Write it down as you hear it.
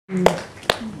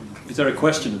Is there a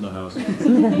question in the house?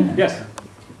 Yes.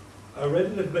 I read a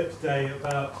little bit today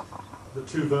about the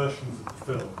two versions of the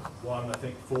film. One, I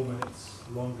think, 4 minutes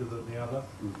longer than the other.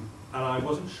 And I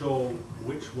wasn't sure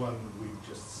which one we'd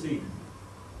just seen.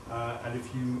 And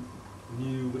if you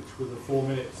knew which were the 4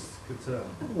 minutes concerned.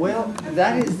 Well,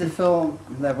 that is the film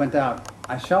that went out.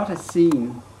 I shot a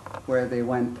scene where they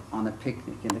went on a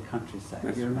picnic in the countryside.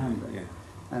 That's you remember? right, yeah.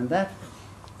 And that's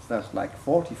like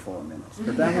 44 minutes.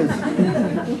 But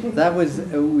that was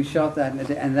we shot that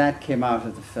and that came out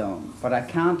of the film. But I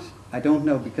don't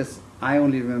know because I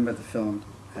only remember the film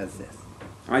as this.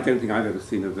 I don't think I've ever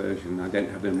seen a version. I don't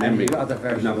have a memory of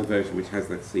another version which has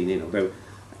that scene in, although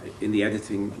in the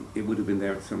editing it would have been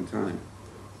there at some time.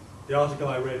 The article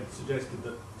I read suggested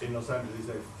that in Los Angeles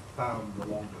they found the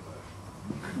longer version.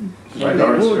 Like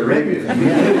Lawrence of Arabia.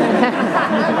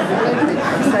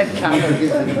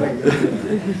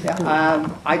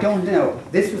 I don't know.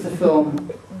 This was a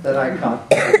film that I got.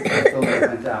 The film that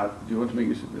went out. Do you want to make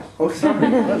use of this? Oh, sorry.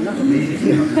 Well, not me.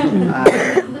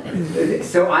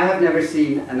 So I have never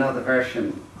seen another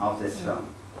version of this film,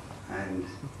 and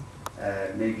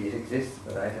maybe it exists,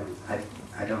 but I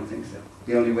don't think so.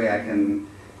 The only way I can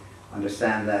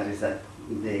understand that is that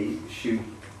they shoot,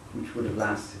 which would have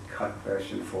lasted cut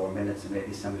version 4 minutes, and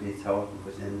maybe somebody thought it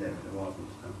was in there, but it wasn't.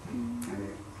 So,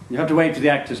 anyway. You have to wait for the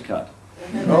actor's cut.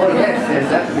 Oh yes,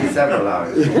 that would be several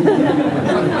hours. A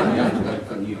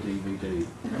new DVD.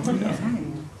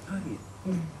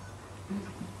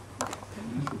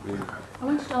 I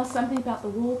wanted to ask something about the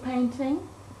wall painting.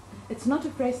 It's not a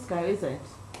fresco, is it?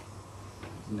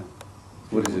 No.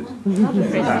 What is it? It's not a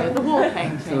fresco, the wall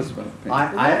painting. Tell us about it.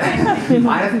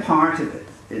 I have part of it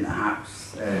in the house.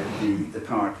 The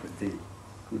part with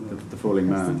the Falling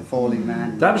Man. The Falling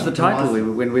Man. That was the title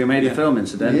when we made the film,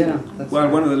 incidentally. Yeah. That's Well,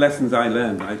 right. one of the lessons I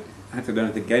learned, I had to learn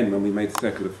it again when we made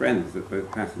Circle of Friends that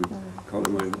both Pat and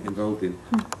Colin were involved in,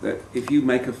 that if you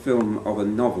make a film of a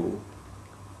novel,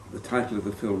 the title of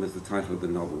the film is the title of the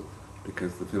novel,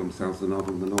 because the film sells the novel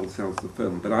and the novel sells the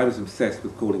film. But I was obsessed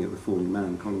with calling it The Falling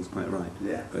Man. Colin's quite right.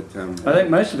 Yeah. But I think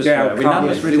most of us were. None of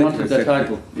us really wanted the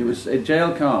title. It was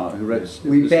J.L. Carr who wrote.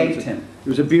 We begged him. It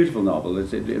was a beautiful novel.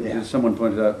 Yeah. Someone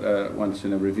pointed out once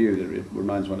in a review that it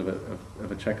reminds one of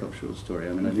a Chekhov short story.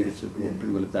 I mean, I think it's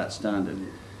pretty well of that standard.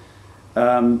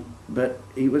 But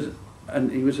he was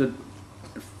a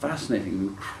fascinating,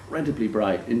 incredibly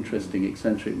bright, interesting,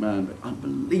 eccentric man, but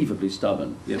unbelievably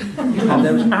stubborn. yeah. And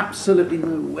there was absolutely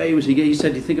no way was he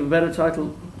said, you think of a better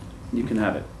title? You can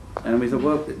have it. And we thought,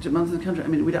 well, it's a month in the country. I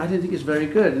mean, I didn't think it's very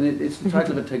good. And it's the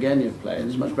title of a Turgenev play, and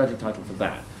it's a much better title for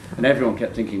that. And everyone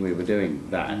kept thinking we were doing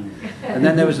that. And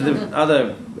then there was the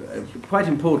other, quite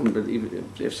important, but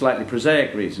if slightly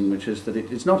prosaic reason, which is that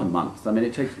it's not a month. I mean,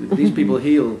 it takes, these people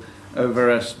heal over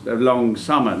a long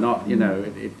summer, not, you know,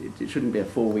 it shouldn't be a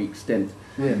 4-week stint.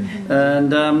 Yeah.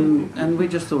 And we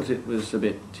just thought it was a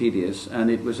bit tedious, and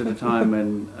it was at a time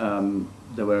when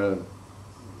there were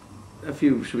a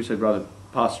few, should we say, rather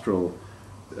pastoral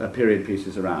period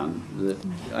pieces around. That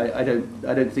I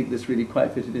don't think this really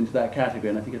quite fitted into that category,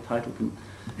 and I think a title can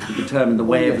determine the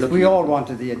way of looking. We all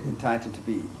wanted the title to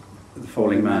be The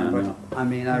Falling Man. Yeah. But, I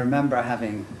mean, I remember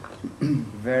having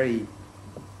very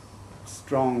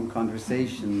strong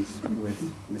conversations with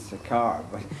Mr. Carr,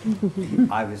 but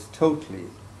I was totally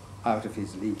out of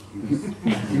his league.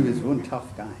 He was one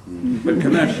tough guy. But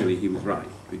commercially he was right,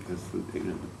 because the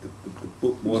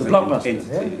book was a an blockbuster.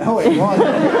 entity. No, it was.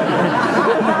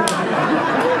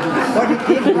 But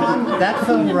it ran, that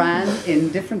film ran in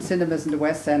different cinemas in the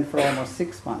West End for almost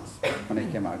 6 months when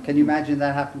it came out. Can you imagine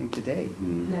that happening today?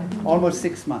 Almost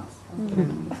 6 months.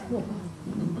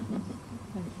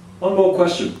 One more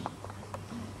question.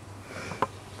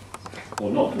 Or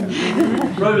not.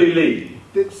 Rowley Lee.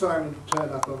 Did Simon turn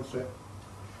up on set?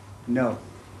 No,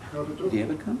 Not at all. Did he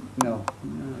ever come? no,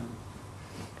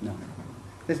 no.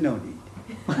 There's no need.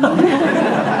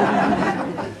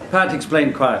 Pat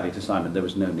explained quietly to Simon there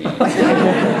was no need.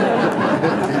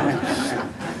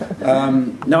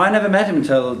 No, I never met him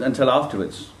until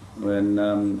afterwards,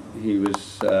 when he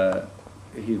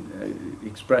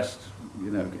expressed,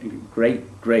 you know,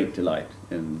 great delight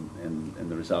in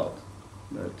the result.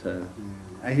 But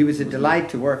He was a delight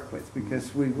to work with,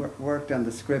 because we worked on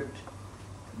the script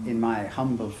in my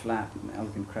humble flat in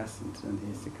Elgin Crescent, and he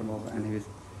used to come over, and he was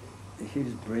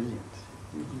brilliant.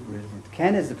 He was brilliant.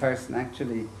 Ken is the person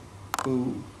actually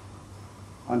who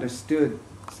understood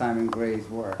Simon Gray's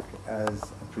work as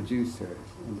a producer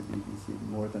in the BBC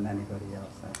more than anybody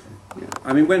else, I think. Yeah.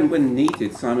 I mean, when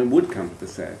needed, Simon would come to the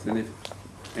set, and if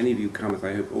any of you come, as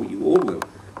I hope you all will,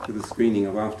 to the screening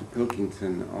of After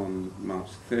Pilkington on March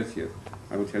 30th.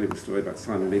 I will tell you a story about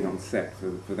Simon being on set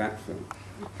for that film.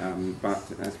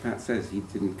 But as Pat says, he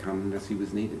didn't come unless he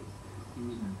was needed.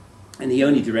 And he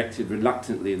only directed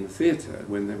reluctantly in the theatre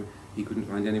when he couldn't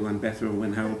find anyone better, or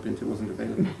when Harold Pinter wasn't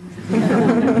available.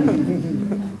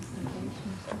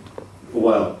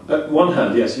 Well, one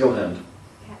hand, yes, your hand.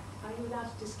 Are you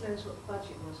allowed to disclose what the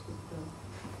budget was for the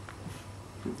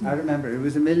film? I remember it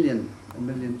was £1 million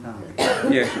pounds.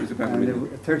 Yes, it was about And $1 a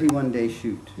million. 31-day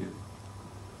shoot. Yeah.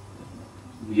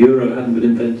 The euro hadn't been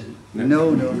invented. No.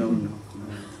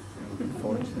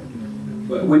 Unfortunately.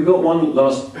 Well, we've got one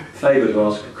last favour to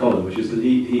ask Colin, which is that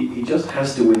he just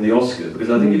has to win the Oscar, because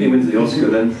I think if he wins the Oscar,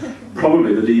 then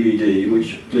probably the DVD,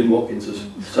 which Glyn Watkins has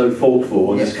so fought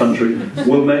for in this country,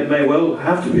 may well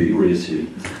have to be reissued.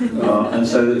 And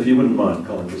so that if you wouldn't mind,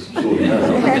 Colin, just sorting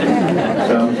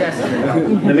that out.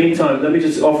 In the meantime, let me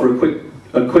just offer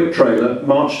a quick trailer.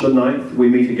 March the 9th, we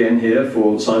meet again here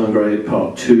for Simon Gray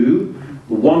Part 2.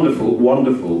 A wonderful,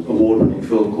 wonderful award-winning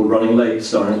film called Running Late,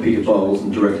 starring Peter Bowles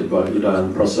and directed by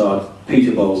Udayan Prasad.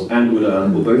 Peter Bowles and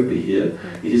Udayan will both be here.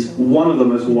 It is one of the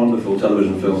most wonderful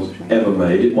television films ever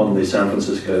made. It won the San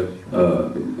Francisco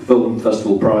Film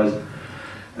Festival Prize,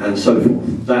 and so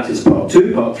forth. That is Part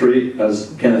 2. Part 3,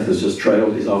 as Kenneth has just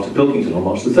trailed, is After Pilkington on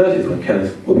March the 30th, when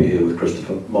Kenneth will be here with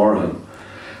Christopher Morahan.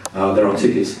 There are a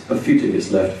few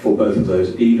tickets left for both of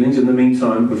those evenings. In the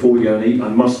meantime, before we go and eat, I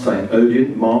must thank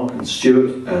Odeon, Mark and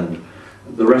Stuart and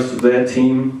the rest of their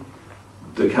team,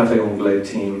 the Café Anglais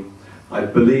team. I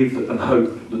believe and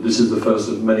hope that this is the first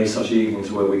of many such evenings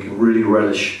where we can really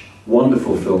relish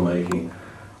wonderful filmmaking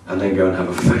and then go and have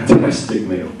a fantastic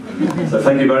meal. So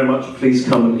thank you very much. Please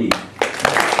come and eat.